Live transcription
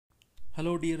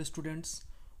Hello dear students,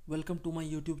 welcome to my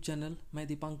YouTube channel. मैं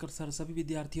Dipankar sir सभी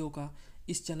विद्यार्थियों का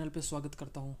इस चैनल पे स्वागत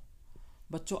करता हूँ।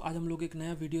 बच्चों, आज हम लोग एक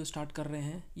नया वीडियो स्टार्ट कर रहे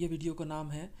हैं। ये वीडियो का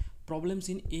नाम है problems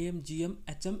in M G M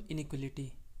H M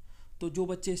inequality. तो जो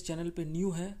बच्चे इस चैनल पे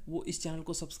न्यू हैं वो इस चैनल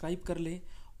को सब्सक्राइब कर लें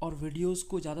और वीडियोस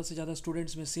को ज़्यादा से ज़्यादा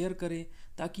स्टूडेंट्स में शेयर करें,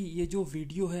 ताकि ये जो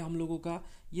वीडियो है हम लोगों का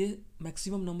ये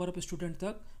मैक्सिमम नंबर ऑफ स्टूडेंट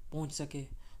तक पहुंच सके।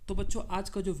 तो बच्चों, आज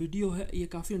का जो वीडियो है ये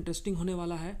काफ़ी इंटरेस्टिंग होने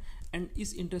वाला है। एंड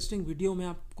इस इंटरेस्टिंग वीडियो में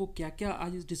आपको क्या क्या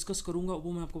आज डिस्कस करूंगा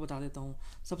वो मैं आपको बता देता हूँ।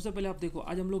 सबसे पहले आप देखो,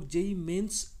 आज हम लोग जेई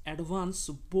मेंस एडवांस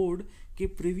बोर्ड के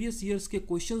प्रीवियस ईयर्स के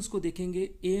क्वेश्चंस को देखेंगे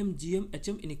M G M H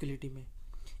M inequality में।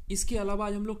 इसके अलावा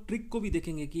आज हम लोग ट्रिक को भी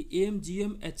देखेंगे कि M G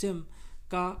M H M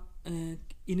का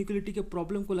इनइक्वलिटी के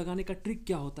प्रॉब्लम को लगाने का ट्रिक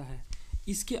क्या होता है।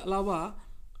 इसके अलावा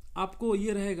आपको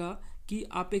ये रहेगा कि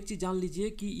आप एक चीज़ जान लीजिए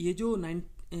कि ये जो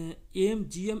M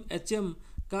G M H M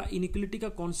का इनइक्वलिटी का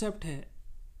कॉन्सेप्ट है,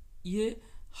 ये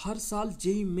हर साल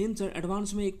जेई मेंस और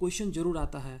एडवांस में एक क्वेश्चन जरूर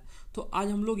आता है। तो आज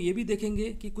हम लोग ये भी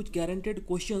देखेंगे कि कुछ guaranteed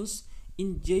questions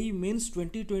in JEE mains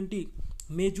 2020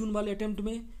 मई जून वाले अटेम्प्ट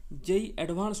में, जेई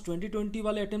एडवांस 2020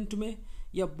 वाले अटेम्प्ट में,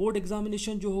 या बोर्ड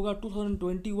एग्जामिनेशन जो होगा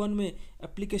 2021 में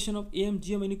application of M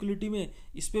G M inequality में,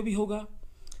 इस पर भी होगा।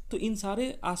 तो इन सारे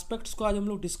एस्पेक्ट्स को आज हम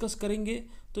लोग डिस्कस करेंगे।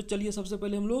 तो चलिए सबसे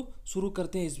पहले हम लोग शुरू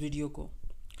करते हैं इस वीडियो को।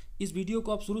 इस वीडियो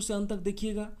को आप शुरू से अंत तक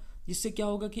देखिएगा, जिससे क्या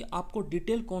होगा कि आपको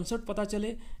डिटेल कॉन्सेप्ट पता चले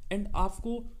एंड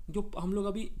आपको जो हम लोग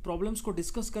अभी प्रॉब्लम्स को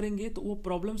डिस्कस करेंगे तो वो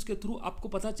प्रॉब्लम्स के थ्रू आपको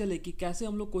पता चले कि कैसे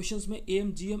हम लोग क्वेश्चंस में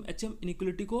M G M H M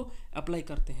inequality को अप्लाई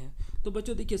करते हैं। तो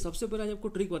बच्चों देखिए, सबसे पहले आज आपको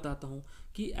ट्रिक बताता हूँ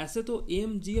कि ऐसे तो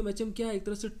M G M H M क्या है, एक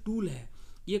तरह से टूल है।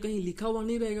 ये कहीं लिखा हुआ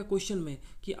नहीं रहेगा क्वेश्चन में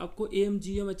कि आपको M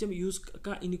G M H M use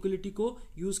का इनइक्वलिटी को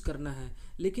यूज करना है।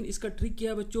 लेकिन इसका ट्रिक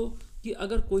क्या है बच्चों कि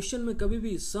अगर क्वेश्चन में कभी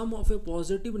भी सम of A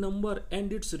positive number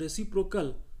and it's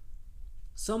reciprocal,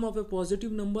 some of A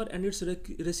positive number and it's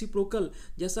reciprocal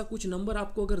जैसा कुछ नंबर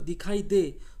आपको अगर दिखाई दे,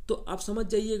 तो आप समझ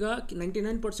जाइएगा कि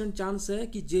 99% चांस है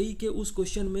कि जेई के उस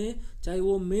क्वेश्चन में, चाहे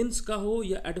वो मेंस का हो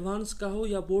या एडवांस का हो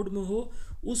या बोर्ड में हो,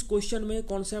 उस क्वेश्चन में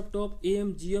concept of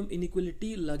M G M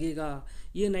inequality लगेगा।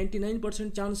 ये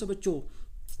 99% चांस है बच्चों।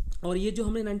 और ये जो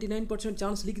हमने 99%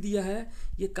 चांस लिख दिया है,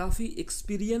 ये काफ़ी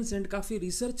एक्सपीरियंस एंड काफ़ी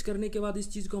रिसर्च करने के बाद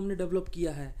इस चीज़ को हमने डेवलप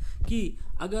किया है कि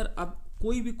अगर अब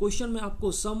कोई भी क्वेश्चन में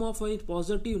आपको सम of A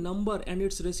positive number and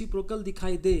it's reciprocal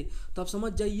दिखाई दे, तो आप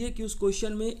समझ जाइए कि उस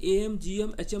क्वेश्चन में M G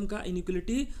M H M का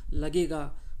इनइक्वलिटी लगेगा।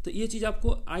 तो ये चीज़ आपको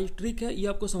आज ट्रिक है, ये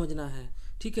आपको समझना है,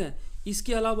 ठीक है।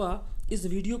 इसके अलावा इस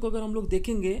वीडियो को अगर हम लोग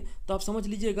देखेंगे तो आप समझ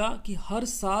लीजिएगा कि हर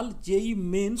साल जेई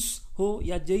मेंस हो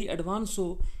या जेई एडवांस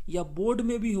हो या बोर्ड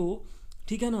में भी हो,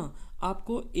 ठीक है ना,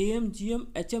 आपको M G M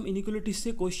H M inequality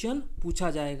से क्वेश्चन पूछा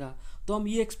जाएगा। तो हम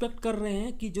ये एक्सपेक्ट कर रहे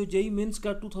हैं कि जो जेई मेंस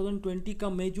का 2020 का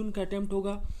मई जून का अटेम्प्ट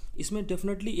होगा, इसमें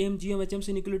definitely M G M H M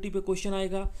से इनइक्वलिटी पे क्वेश्चन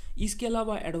आएगा। इसके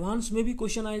अलावा एडवांस में भी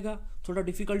क्वेश्चन आएगा, थोड़ा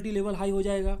डिफिकल्टी लेवल हाई हो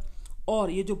जाएगा।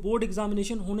 और ये जो बोर्ड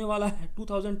एग्जामिनेशन होने वाला है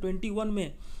 2021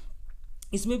 में,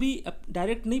 इसमें भी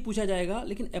डायरेक्ट नहीं पूछा जाएगा,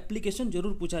 लेकिन एप्लीकेशन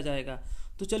जरूर पूछा जाएगा।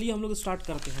 तो चलिए हम लोग स्टार्ट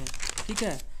करते हैं, ठीक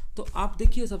है। तो आप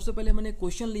देखिए, सबसे पहले मैंने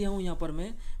क्वेश्चन लिया हूँ यहाँ पर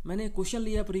मैंने क्वेश्चन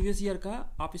लिया प्रीवियस ईयर का।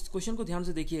 आप इस क्वेश्चन को ध्यान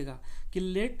से देखिएगा कि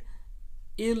लेट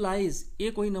ए लाइज, ए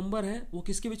कोई नंबर है, वो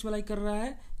किसके बीच में लाई कर रहा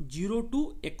है, 0 to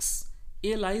x।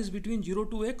 A lies between 0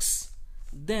 to x,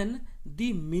 then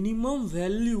the minimum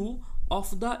value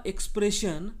of the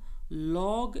expression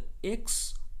log x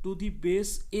to the base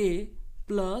a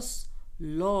plus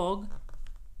log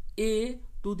a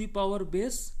to the power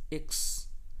base x,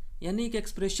 यानी एक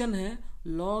एक्सप्रेशन है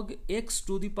log x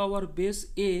to the power base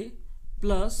a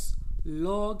plus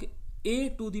log a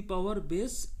to the power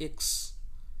base x।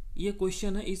 ये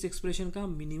question है, इस expression का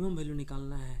minimum value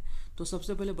निकालना है। तो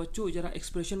सबसे पहले बच्चों जरा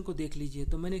एक्सप्रेशन को देख लीजिए।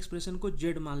 तो मैंने एक्सप्रेशन को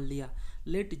z मान लिया।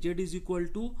 Late z is equal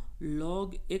to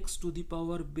log x to the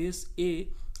power base a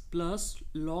plus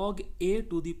log a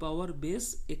to the power base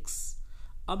x।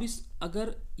 अब इस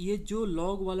अगर ये जो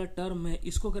log वाला टर्म है,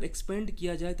 इसको अगर एक्सपेंड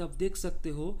किया जाए तो आप देख सकते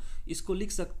हो, इसको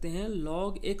लिख सकते हैं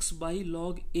log x by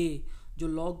log a। जो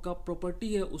log का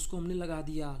प्रॉपर्टी है उसको हमने लगा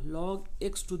दिया। log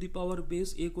x to the power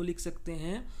base a को लिख सकते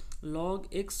हैं log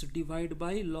x divide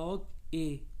by log a,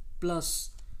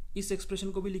 plus इस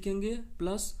एक्सप्रेशन को भी लिखेंगे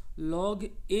plus log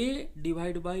a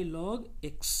divide by log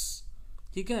x,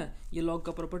 ठीक है। ये लॉग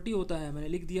का प्रॉपर्टी होता है, मैंने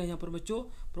लिख दिया यहाँ पर बच्चों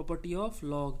प्रॉपर्टी ऑफ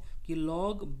लॉग कि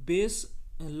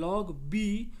log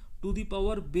B to the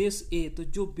power base ए। तो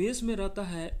जो बेस में रहता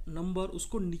है नंबर,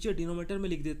 उसको नीचे डिनोमिनेटर में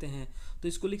लिख देते हैं। तो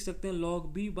इसको लिख सकते हैं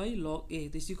लॉग बी बाई लॉग ए।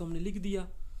 तो इसी को हमने लिख दिया।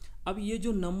 अब ये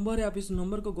जो नंबर है, आप इस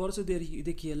नंबर को गौर से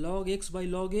देखिए, log x by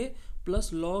log A plus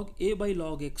log A by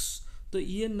log x. तो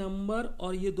ये नंबर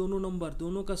और ये दोनों नंबर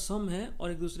दोनों का सम है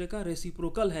और एक दूसरे का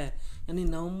रेसिप्रोकल है, यानी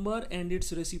नंबर एंड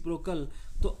इट्स रेसिप्रोकल।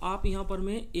 तो आप यहाँ पर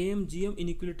में एम जी एम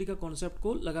इनइक्वलिटी का कॉन्सेप्ट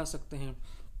को लगा सकते हैं।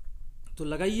 तो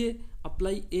लगाइए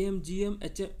apply M G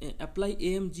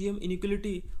M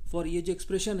inequality for ये जो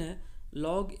एक्सप्रेशन है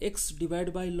log x divide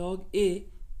by log a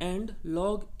and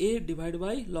log a divide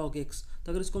by log x।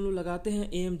 तो अगर इसको हम लोग लगाते हैं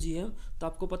एम जी एम, तो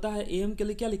आपको पता है एम के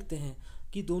लिए क्या लिखते हैं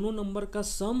कि दोनों नंबर का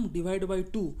सम डिवाइड बाई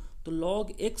 2, तो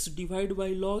log x divide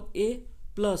by log a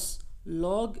plus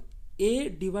log a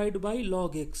divide by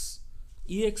log x।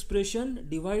 ये expression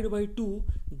divide by 2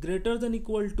 greater than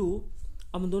equal to,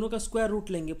 अब हम दोनों का स्क्वायर रूट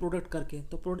लेंगे प्रोडक्ट करके,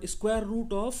 तो स्क्वायर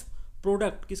रूट ऑफ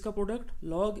प्रोडक्ट, किसका product,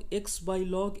 log x by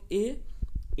log a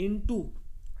into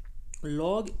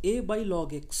log a by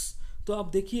log x। तो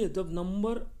आप देखिए जब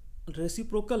नंबर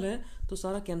रेसिप्रोकल है तो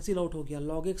सारा कैंसिल आउट हो गया,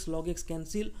 log x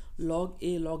cancel, log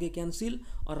a cancel,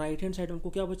 और राइट हैंड साइड में हमको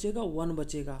क्या बचेगा, 1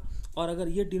 बचेगा। और अगर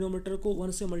ये डिनोमिनेटर को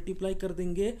 1 से मल्टीप्लाई कर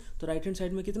देंगे तो राइट हैंड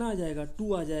साइड में कितना आ जाएगा,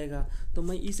 2 आ जाएगा। तो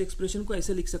मैं इस एक्सप्रेशन को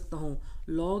ऐसे लिख सकता हूँ,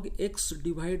 log x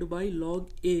divide by log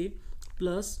a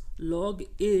plus log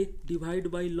a divide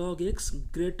by log x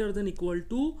greater than equal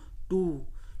to 2।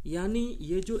 यानी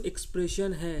ये जो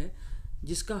एक्सप्रेशन है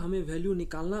जिसका हमें वैल्यू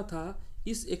निकालना था,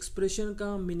 इस एक्सप्रेशन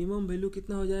का मिनिमम वैल्यू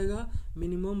कितना हो जाएगा,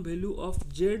 मिनिमम वैल्यू ऑफ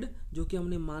z जो कि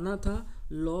हमने माना था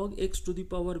log x to the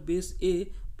power base a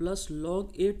plus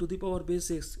log a to the power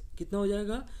base x, कितना हो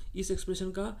जाएगा, इस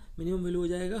एक्सप्रेशन का मिनिमम वैल्यू हो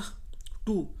जाएगा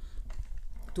 2।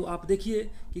 तो आप देखिए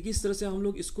कि किस तरह से हम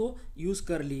लोग इसको यूज़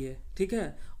कर लिए, ठीक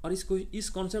है। और इस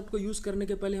कॉन्सेप्ट को यूज़ करने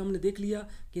के पहले हमने देख लिया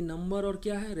कि नंबर और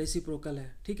क्या है, रेसिप्रोकल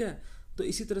है, ठीक है। तो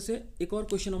इसी तरह से एक और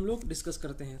क्वेश्चन हम लोग डिस्कस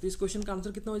करते हैं। तो इस क्वेश्चन का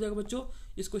आंसर कितना हो जाएगा बच्चों,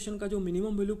 इस क्वेश्चन का जो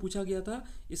मिनिमम वैल्यू पूछा गया था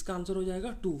इसका आंसर हो जाएगा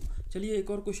 2। चलिए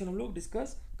एक और क्वेश्चन हम लोग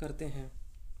डिस्कस करते हैं।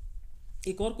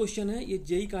 एक और क्वेश्चन है, ये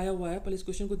जेई का आया हुआ है। पहले इस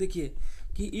क्वेश्चन को देखिए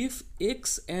कि if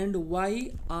x and y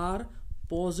are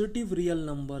positive real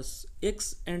numbers,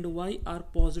 x and y are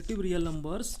positive real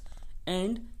numbers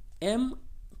and m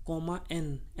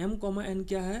n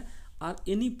क्या है, are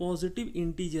any positive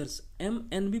integers,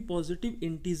 n भी पॉजिटिव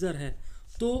इंटीजर है,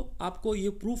 तो आपको ये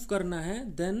प्रूफ करना है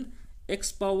then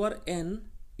x power n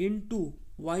into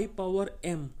Y power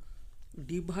m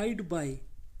divide by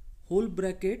whole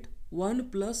bracket 1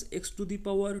 plus x to the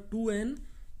power 2n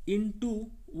into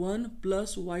 1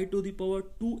 plus Y to the power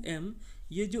 2m।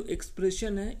 ये जो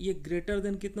expression है ये ग्रेटर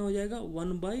देन कितना हो जाएगा,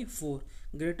 1/4,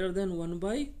 ग्रेटर देन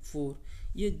 1/4।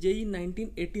 ये जेई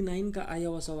 1989 का आया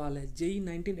हुआ सवाल है, जेई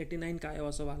 1989 का आया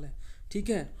हुआ सवाल है, ठीक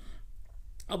है।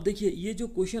 अब देखिए ये जो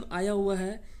क्वेश्चन आया हुआ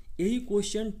है यही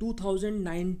क्वेश्चन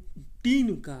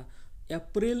 2019 का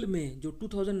अप्रैल में, जो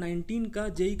 2019 का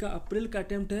जेई का अप्रैल का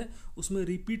अटेम्प्ट है उसमें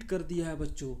रिपीट कर दिया है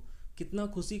बच्चों। कितना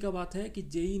खुशी का बात है कि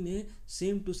जेई ने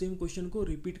सेम टू सेम क्वेश्चन को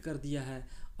रिपीट कर दिया है,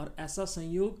 और ऐसा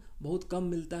संयोग बहुत कम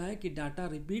मिलता है कि डाटा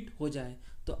रिपीट हो जाए।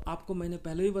 तो आपको मैंने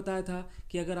पहले भी बताया था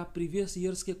कि अगर आप प्रीवियस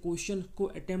ईयर्स के क्वेश्चन को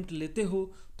अटेम्प्ट लेते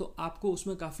हो तो आपको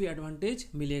उसमें काफ़ी एडवांटेज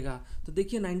मिलेगा। तो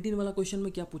देखिए 19 वाला क्वेश्चन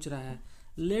में क्या पूछ रहा है,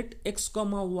 late x,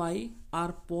 y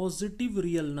are positive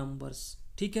real numbers,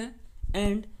 ठीक है,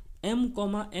 and m,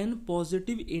 n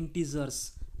positive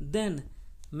integers, then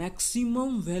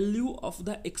maximum value of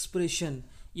the expression.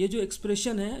 ये जो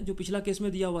एक्सप्रेशन है जो पिछला केस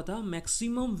में दिया हुआ था,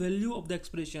 maximum value of the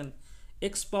expression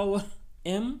x power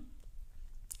m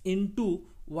into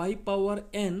Y power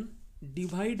n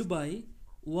divide by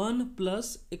 1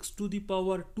 plus x to the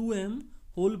power 2m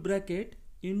whole bracket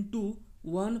into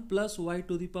 1 plus Y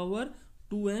to the power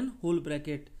 2n whole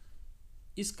bracket,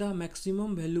 इसका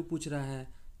maximum value पूछ रहा है,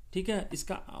 ठीक है।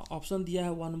 इसका option दिया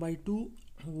है 1/2,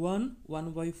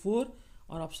 1/4,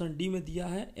 और ऑप्शन डी में दिया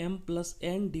है m plus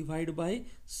n divide by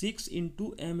 6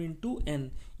 into m into n।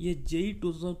 ये जेई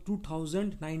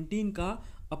 2019 का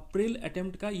अप्रैल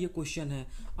अटेम्प्ट का ये क्वेश्चन है।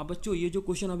 अब बच्चों ये जो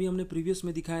क्वेश्चन अभी हमने प्रीवियस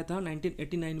में दिखाया था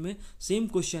 1989 में, सेम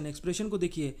क्वेश्चन है। एक्सप्रेशन को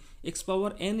देखिए, x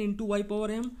power n into Y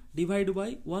power m divide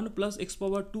by 1 plus x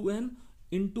power 2n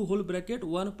into whole bracket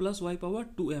 1 plus Y power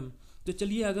 2m। तो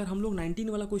चलिए अगर हम लोग 19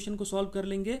 वाला क्वेश्चन को सॉल्व कर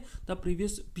लेंगे तब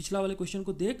पिछला वाले क्वेश्चन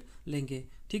को देख लेंगे,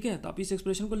 ठीक है। तो आप इस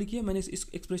एक्सप्रेशन को लिखिए, मैंने इस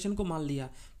एक्सप्रेशन को मान लिया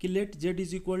कि late z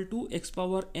is equal to x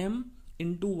power m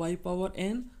into Y power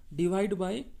n divide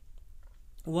by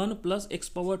 1 plus x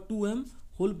power 2m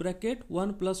whole bracket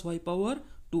 1 plus Y power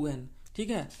 2n, ठीक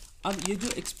है। अब ये जो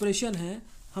एक्सप्रेशन है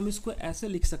हम इसको ऐसे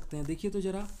लिख सकते हैं, देखिए तो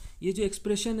ज़रा, ये जो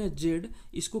एक्सप्रेशन है z,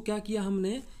 इसको क्या किया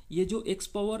हमने, ये जो x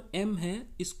पावर m है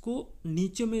इसको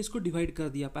नीचे में इसको डिवाइड कर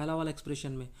दिया पहला वाला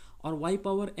एक्सप्रेशन में, और y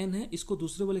पावर n है इसको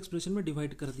दूसरे वाले एक्सप्रेशन में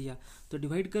डिवाइड कर दिया। तो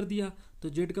डिवाइड कर दिया तो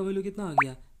z का वैल्यू कितना आ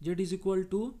गया, z is equal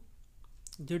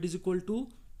to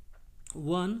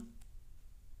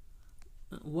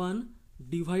 1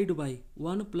 divide by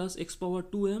 1 plus x power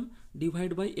 2m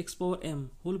divide by x power m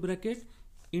whole bracket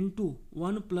into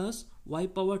 1 plus Y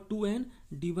power 2n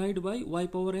divide by Y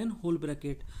power n whole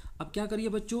bracket. अब क्या करिए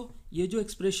बच्चों, ये जो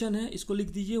expression है इसको लिख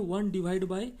दीजिए 1 डिवाइड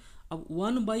बाई, अब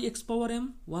 1 by x power m,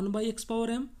 1 by x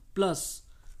power m plus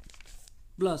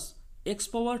plus x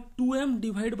power 2m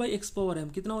divide by x power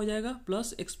m कितना हो जाएगा,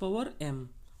 plus x power m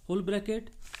whole bracket.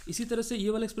 इसी तरह से ये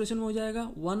वाला एक्सप्रेशन में हो जाएगा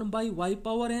 1 by Y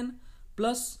power n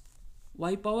plus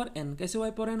Y power n। कैसे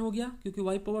वाई पावर n हो गया, क्योंकि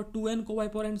वाई पावर 2n को वाई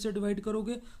पावर n से डिवाइड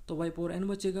करोगे तो वाई पावर n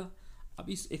बचेगा। अब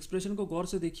इस एक्सप्रेशन को गौर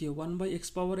से देखिए, 1 by x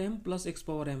power m plus x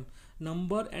power m,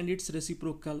 number and it's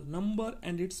reciprocal, number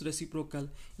and it's reciprocal.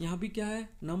 यहाँ भी क्या है,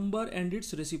 नंबर एंड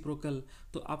इट्स रेसिप्रोकल।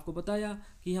 तो आपको बताया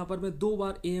कि यहाँ पर मैं 2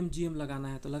 बार am gm लगाना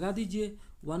है, तो लगा दीजिए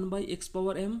 1 by x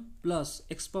power m plus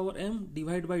x power m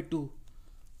divide by 2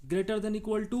 greater than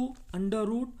equal to under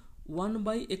root 1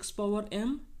 by x power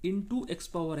m into x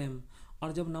power m।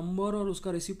 और जब नंबर और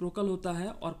उसका रेसिप्रोकल होता है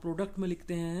और प्रोडक्ट में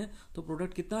लिखते हैं तो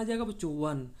प्रोडक्ट कितना आ जाएगा बच्चों,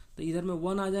 1। तो इधर में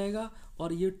 1 आ जाएगा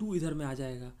और ये 2 इधर में आ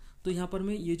जाएगा। तो यहाँ पर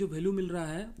में ये जो वैल्यू मिल रहा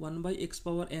है 1 by x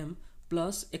power m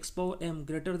plus x power m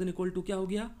greater than equal to क्या हो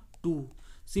गया, 2।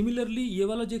 सिमिलरली ये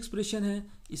वाला जो एक्सप्रेशन है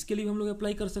इसके लिए हम लोग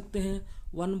अप्लाई कर सकते हैं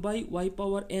 1 by Y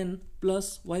power n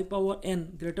plus Y power n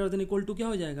greater than equal to क्या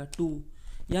हो जाएगा, 2।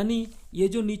 यानी ये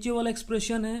जो नीचे वाला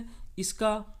एक्सप्रेशन है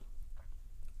इसका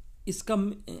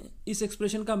इस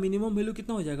एक्सप्रेशन का मिनिमम वैल्यू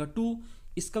कितना हो जाएगा, 2।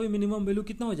 इसका भी मिनिमम वैल्यू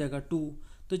कितना हो जाएगा, 2।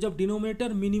 तो जब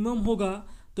डिनोमिनेटर मिनिमम होगा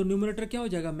तो न्यूमरेटर क्या हो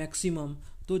जाएगा, मैक्सिमम।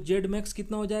 तो जेड मैक्स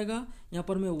कितना हो जाएगा, यहाँ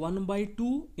पर मैं 1 बाई 2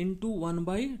 इंटू 1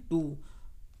 बाई 2।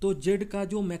 तो जेड का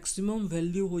जो मैक्सिमम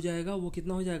वैल्यू हो जाएगा वो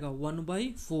कितना हो जाएगा, 1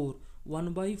 बाई 4,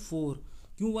 1 बाई 4।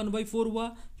 क्यों 1 बाई 4 हुआ,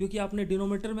 क्योंकि आपने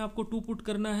डिनोमिनेटर में आपको 2 पुट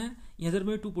करना है, इधर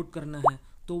में 2 पुट करना है।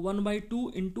 तो 1 बाई 2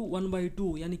 इंटू 1 बाई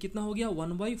 2 यानी कितना हो गया,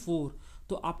 1 बाई 4।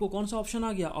 तो आपको कौन सा ऑप्शन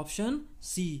आ गया, ऑप्शन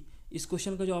सी। इस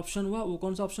क्वेश्चन का जो ऑप्शन हुआ वो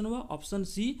कौन सा ऑप्शन हुआ, option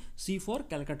C, C for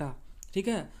Calcutta. ठीक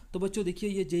है, तो बच्चों देखिए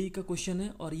ये जेई का क्वेश्चन है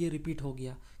और ये रिपीट हो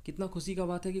गया। कितना खुशी का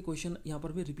बात है कि क्वेश्चन यहाँ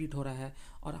पर भी रिपीट हो रहा है।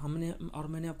 और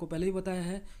मैंने आपको पहले ही बताया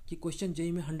है कि क्वेश्चन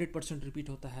जेई में 100% रिपीट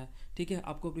होता है। ठीक है,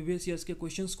 आपको प्रीवियस ईयर्स के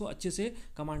क्वेश्चंस को अच्छे से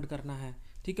कमांड करना है।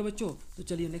 ठीक है बच्चों, तो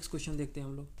चलिए नेक्स्ट क्वेश्चन देखते हैं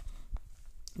हम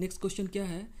लोग। नेक्स्ट क्वेश्चन क्या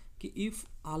है कि if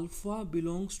alpha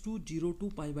belongs to 0 to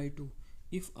pi by 2,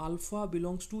 if alpha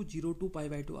belongs to 0 to pi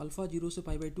by 2, alpha 0 से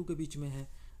पाई बाई 2 के बीच में है,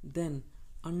 then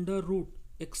under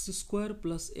root x square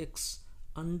plus x,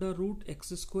 under root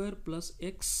x square plus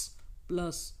x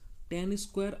plus ten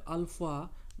square alpha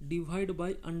divide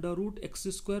by under root x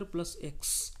square plus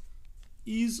x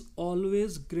is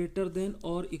always greater than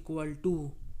और equal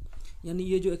to. यानी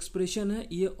ये जो expression है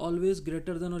ये always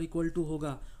greater than और equal to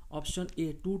होगा। Option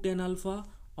A 2 tan alpha,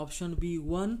 option B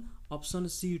 1, option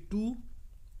C 2,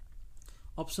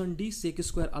 option D sec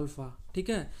square alpha. ठीक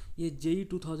है, ये जेई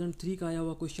 2003 का आया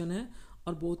हुआ क्वेश्चन है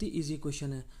और बहुत ही इजी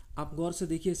क्वेश्चन है। आप गौर से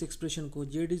देखिए इस एक्सप्रेशन को,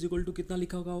 जेड इज इक्वल टू कितना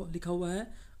लिखा हुआ है,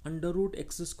 under root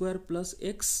x square plus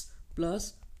x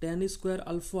plus ten square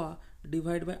alpha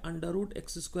divide by under root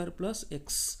x square plus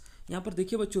x. यहाँ पर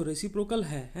देखिए बच्चों रेसिप्रोकल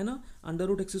है ना, under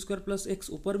root x square plus x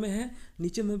ऊपर में है,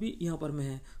 नीचे में भी यहाँ पर में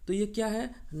है। तो ये क्या है,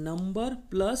 number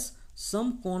plus some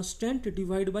constant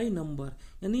divide by number,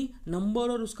 यानी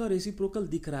नंबर और उसका रेसिप्रोकल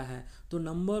दिख रहा है। तो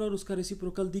नंबर और उसका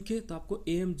रेसिप्रोकल दिखे तो आपको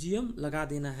एम जी एम लगा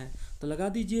देना है। तो लगा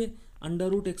दीजिए under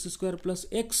root x square plus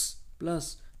x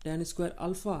plus ten square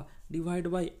alpha divide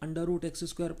by under root x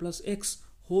square plus x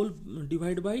whole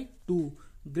divide by 2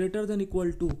 greater than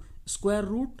equal to square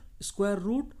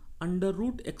root under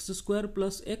root x square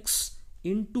plus x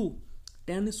into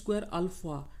ten square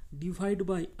alpha divide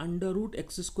by under root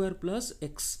x square plus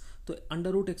x. तो under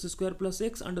root x square plus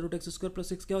x, under root x square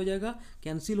plus x क्या हो जाएगा,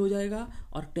 cancel हो जाएगा।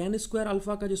 और ten square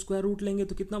alpha का जो square root लेंगे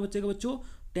तो कितना बचेगा बच्चों,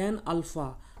 10 अल्फा।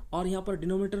 और यहाँ पर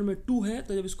डिनोमिनेटर में 2 है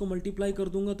तो जब इसको मल्टीप्लाई कर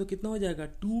दूंगा तो कितना हो जाएगा,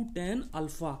 2 10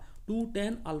 अल्फा, 2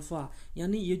 10 अल्फा।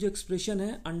 यानी ये जो एक्सप्रेशन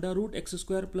है under root x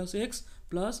square plus x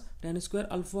plus 10 square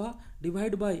alpha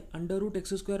divide by under root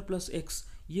x square plus x,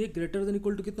 ये ग्रेटर देन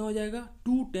इक्वल टू कितना हो जाएगा,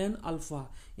 2 10 अल्फा।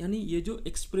 यानी ये जो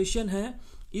एक्सप्रेशन है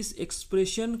इस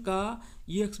एक्सप्रेशन का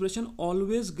ये एक्सप्रेशन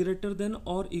ऑलवेज ग्रेटर देन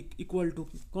और इक्वल टू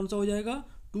कौन सा हो जाएगा,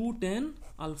 2 10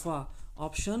 अल्फा।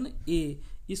 ऑप्शन ए,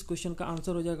 इस क्वेश्चन का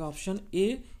आंसर हो जाएगा option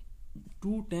A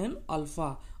 2 10 alpha,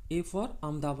 A for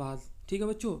Ahmedabad. ठीक है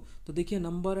बच्चों, तो देखिए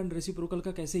नंबर एंड रेसिप्रोकल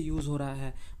का कैसे यूज हो रहा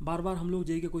है, बार बार हम लोग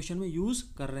जेई के क्वेश्चन में यूज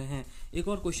कर रहे हैं। एक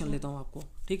और क्वेश्चन लेता हूं आपको,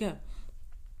 ठीक है।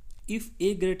 If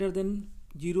A greater than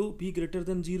 0, be greater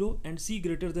than 0 and C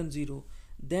greater than 0,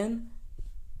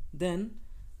 then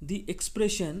the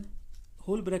expression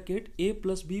whole bracket a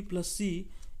plus b plus c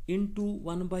into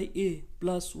 1 by a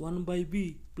plus 1 by b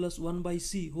plus 1 by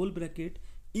c whole bracket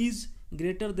is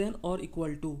greater than और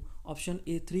equal to, option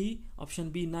A 3, option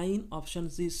B 9, option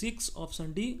C 6,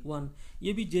 option D 1।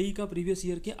 ये भी JEE का previous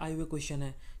year के आए हुए question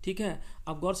है। ठीक है,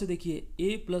 आप गौर से देखिए,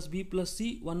 ए प्लस बी प्लस सी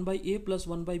 1/a plus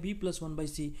 1/b plus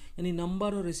 1/c, यानी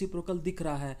नंबर और रेसिप्रोकल दिख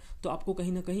रहा है, तो आपको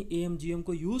कहीं ना कहीं AMGM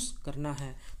को यूज़ करना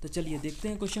है। तो चलिए देखते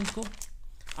हैं क्वेश्चन को।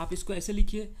 आप इसको ऐसे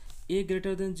लिखिए, a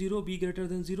greater than 0, b greater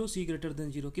than 0, c greater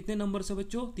than 0। कितने नंबर से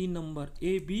बच्चों? 3 नंबर,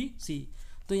 a b c।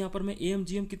 तो यहाँ पर मैं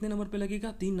AMGM कितने नंबर पे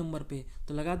लगेगा? 3 नंबर पे।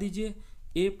 तो लगा दीजिए,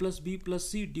 a plus B plus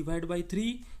C divide by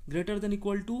 3 greater than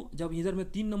equal to, जब इधर में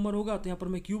 3 नंबर होगा तो यहाँ पर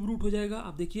मैं क्यूब रूट हो जाएगा।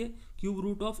 आप देखिए, cube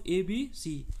root of a b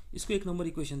c, इसको एक नंबर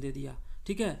इक्वेशन दे दिया।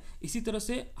 ठीक है, इसी तरह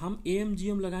से हम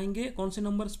AMGM लगाएंगे कौन से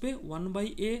नंबर्स पे?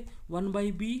 1/a,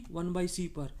 1/b, 1/c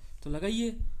पर। तो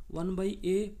लगाइए,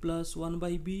 1/a plus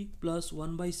 1/b plus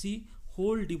 1/c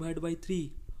whole divide by 3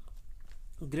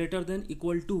 greater than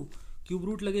equal to, cube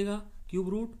root लगेगा, cube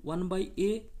root 1/a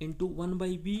into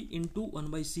 1/b into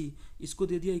 1/c, इसको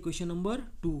दे दिया इक्वेशन नंबर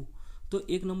 2। तो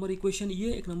एक नंबर इक्वेशन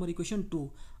ये, एक नंबर इक्वेशन 2।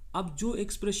 अब जो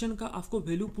एक्सप्रेशन का आपको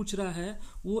वैल्यू पूछ रहा है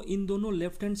वो इन दोनों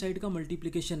लेफ्ट हैंड साइड का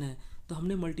मल्टीप्लिकेशन है, तो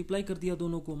हमने मल्टीप्लाई कर दिया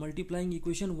दोनों को, मल्टीप्लाइंग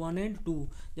इक्वेशन 1 एंड 2।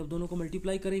 जब दोनों को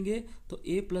मल्टीप्लाई करेंगे तो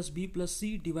a plus B plus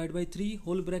C divide by 3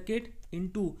 whole bracket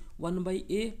into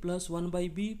 1/a plus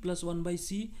 1/b plus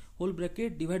 1/c whole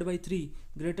bracket divide by 3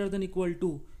 greater than equal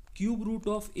two cube root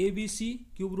of ABC,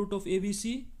 cube root of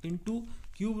ABC into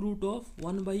cube root of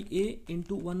 1/a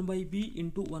into 1/b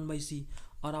into 1/c।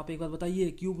 और आप एक बात बताइए,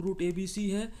 cube root ABC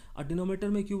है और denominator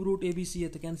में cube root ABC है,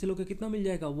 तो कैंसिल होकर कितना मिल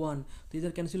जाएगा? 1। तो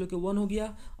इधर कैंसिल होकर 1 हो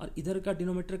गया, और इधर का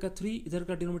डिनोमीटर का 3, इधर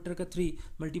का डिनोमीटर का 3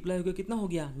 मल्टीप्लाई होकर कितना हो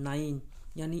गया? 9।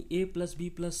 यानी a plus B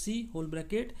plus C whole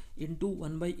bracket into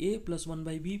 1/a plus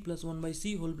 1/b plus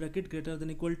 1/c whole bracket greater than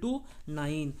equal to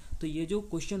 9। तो ये जो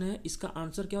क्वेश्चन है इसका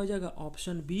आंसर क्या हो जाएगा?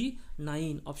 Option B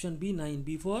 9, option B 9,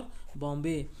 B for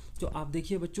Bombay. तो आप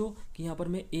देखिए बच्चों कि यहाँ पर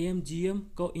मैं AMGM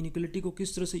को इनइक्वलिटी को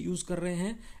किस तरह से यूज़ कर रहे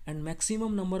हैं, and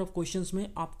maximum number of questions में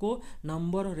आपको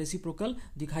नंबर और रेसिप्रोकल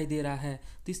दिखाई दे रहा है।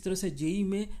 तो इस तरह से जेई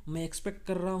में मैं एक्सपेक्ट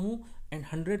कर रहा हूँ, एंड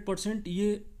 100%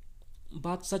 ये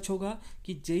बात सच होगा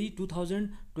कि जेई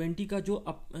 2020 का जो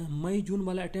मई जून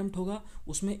वाला अटेम्प्ट होगा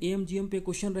उसमें AMGM पे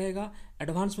क्वेश्चन रहेगा,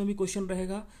 एडवांस में भी क्वेश्चन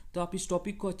रहेगा। तो आप इस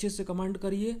टॉपिक को अच्छे से कमांड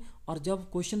करिए, और जब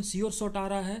क्वेश्चन श्योर शॉट आ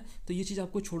रहा है तो ये चीज़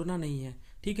आपको छोड़ना नहीं है।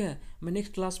 ठीक है, मैं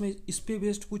नेक्स्ट क्लास में इस पे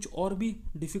बेस्ड कुछ और भी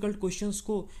डिफ़िकल्ट क्वेश्चंस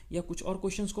को या कुछ और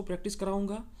क्वेश्चंस को प्रैक्टिस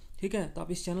कराऊंगा। ठीक है, तो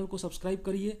आप इस चैनल को सब्सक्राइब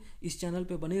करिए, इस चैनल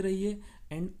पे बने रहिए,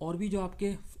 एंड और भी जो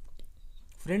आपके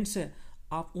फ्रेंड्स हैं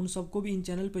आप उन सबको भी इन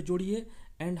चैनल पे जोड़िए।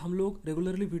 एंड हम लोग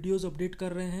रेगुलरली वीडियोस अपडेट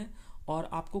कर रहे हैं, और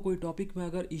आपको कोई टॉपिक में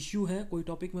अगर इश्यू है, कोई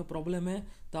टॉपिक में प्रॉब्लम है,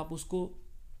 तो आप उसको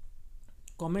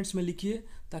कमेंट्स में लिखिए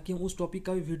ताकि हम उस टॉपिक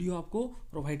का भी वीडियो आपको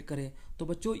प्रोवाइड करें। तो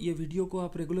बच्चों ये वीडियो को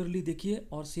आप रेगुलरली देखिए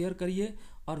और शेयर करिए,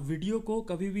 और वीडियो को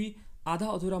कभी भी आधा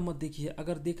अधूरा मत देखिए।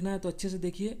 अगर देखना है तो अच्छे से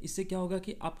देखिए, इससे क्या होगा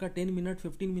कि आपका 10 मिनट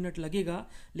 15 मिनट लगेगा,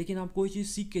 लेकिन आप कोई चीज़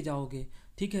सीख के जाओगे।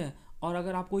 ठीक है, और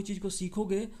अगर आप कोई चीज़ को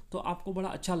सीखोगे तो आपको बड़ा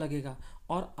अच्छा लगेगा,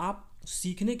 और आप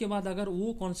सीखने के बाद अगर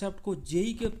वो कॉन्सेप्ट को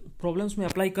जेई के प्रॉब्लम्स में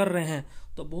अप्लाई कर रहे हैं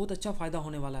तो बहुत अच्छा फ़ायदा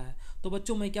होने वाला है। तो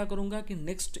बच्चों मैं क्या करूँगा कि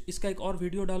नेक्स्ट इसका एक और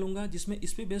वीडियो डालूंगा जिसमें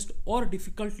इस पे बेस्ड और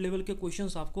डिफ़िकल्ट लेवल के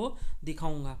क्वेश्चंस आपको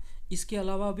दिखाऊंगा। इसके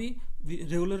अलावा भी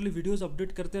रेगुलरली वीडियोस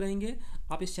अपडेट करते रहेंगे।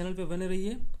 आप इस चैनल पे बने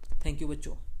रहिए। थैंक यू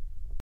बच्चों।